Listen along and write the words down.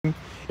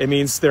It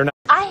means they're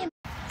not.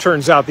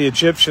 Turns out the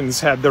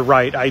Egyptians had the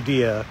right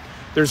idea.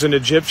 There's an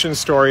Egyptian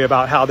story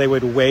about how they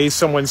would weigh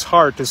someone's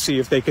heart to see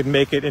if they could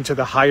make it into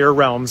the higher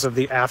realms of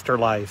the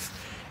afterlife.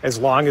 As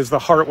long as the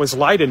heart was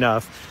light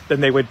enough,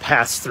 then they would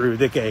pass through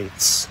the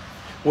gates.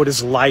 What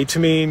does light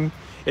mean?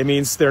 It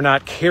means they're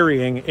not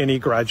carrying any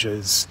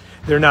grudges.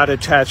 They're not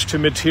attached to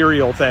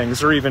material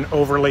things or even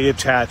overly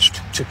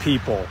attached to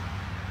people.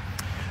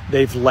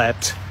 They've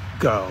let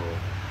go.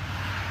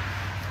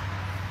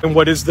 And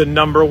what is the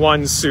number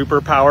one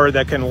superpower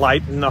that can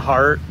lighten the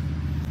heart?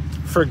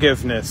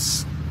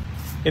 Forgiveness.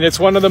 And it's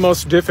one of the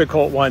most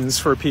difficult ones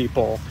for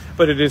people,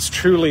 but it is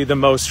truly the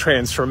most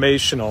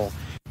transformational.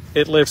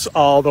 It lifts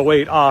all the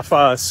weight off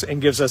us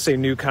and gives us a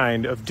new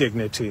kind of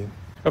dignity.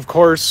 Of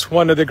course,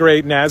 one of the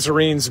great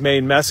Nazarene's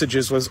main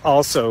messages was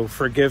also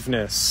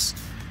forgiveness.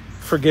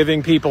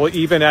 Forgiving people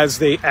even as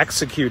they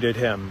executed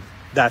him.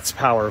 That's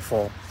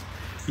powerful.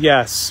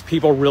 Yes,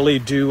 people really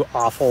do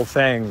awful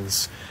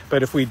things,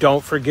 but if we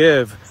don't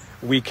forgive,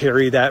 we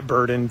carry that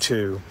burden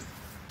too.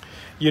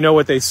 You know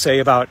what they say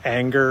about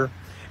anger?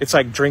 It's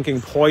like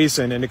drinking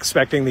poison and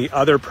expecting the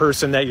other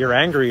person that you're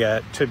angry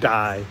at to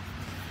die.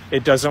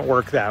 It doesn't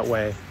work that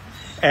way.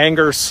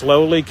 Anger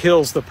slowly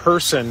kills the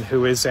person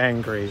who is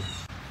angry.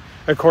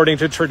 According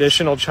to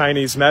traditional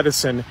Chinese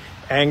medicine,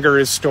 anger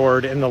is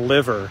stored in the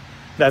liver.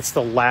 That's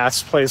the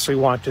last place we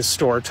want to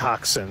store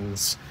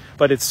toxins.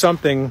 But it's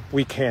something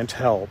we can't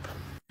help.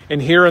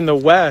 And here in the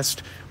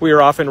West, we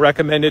are often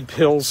recommended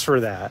pills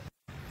for that.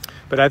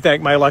 But I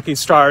thank my lucky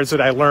stars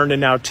that I learned and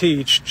now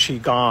teach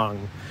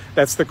Qigong.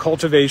 That's the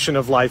cultivation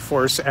of life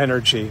force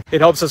energy.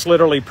 It helps us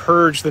literally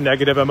purge the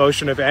negative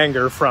emotion of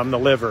anger from the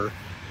liver.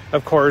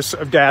 Of course,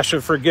 a dash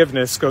of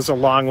forgiveness goes a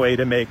long way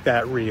to make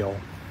that real.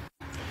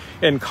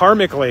 And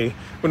karmically,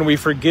 when we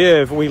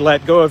forgive, we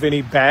let go of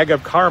any bag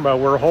of karma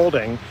we're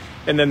holding,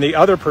 and then the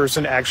other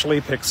person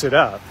actually picks it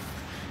up.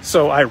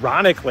 So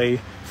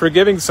ironically,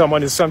 forgiving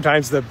someone is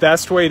sometimes the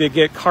best way to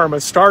get karma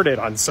started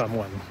on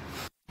someone.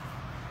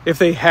 If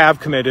they have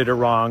committed a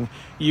wrong,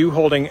 you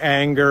holding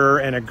anger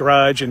and a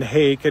grudge and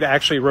hate could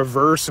actually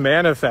reverse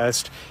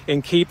manifest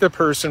and keep the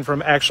person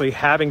from actually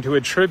having to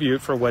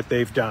attribute for what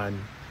they've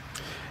done.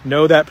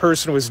 Know that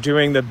person was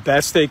doing the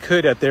best they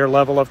could at their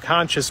level of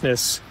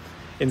consciousness,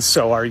 and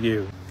so are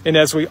you. And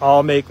as we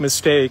all make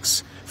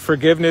mistakes,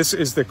 forgiveness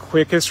is the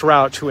quickest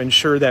route to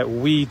ensure that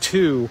we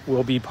too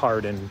will be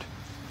pardoned.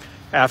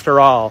 After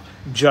all,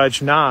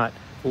 judge not,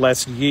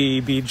 lest ye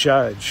be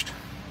judged.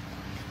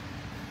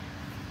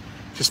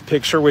 Just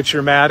picture what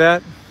you're mad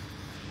at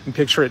and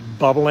picture it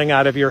bubbling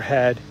out of your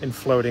head and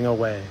floating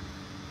away.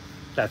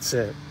 That's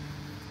it.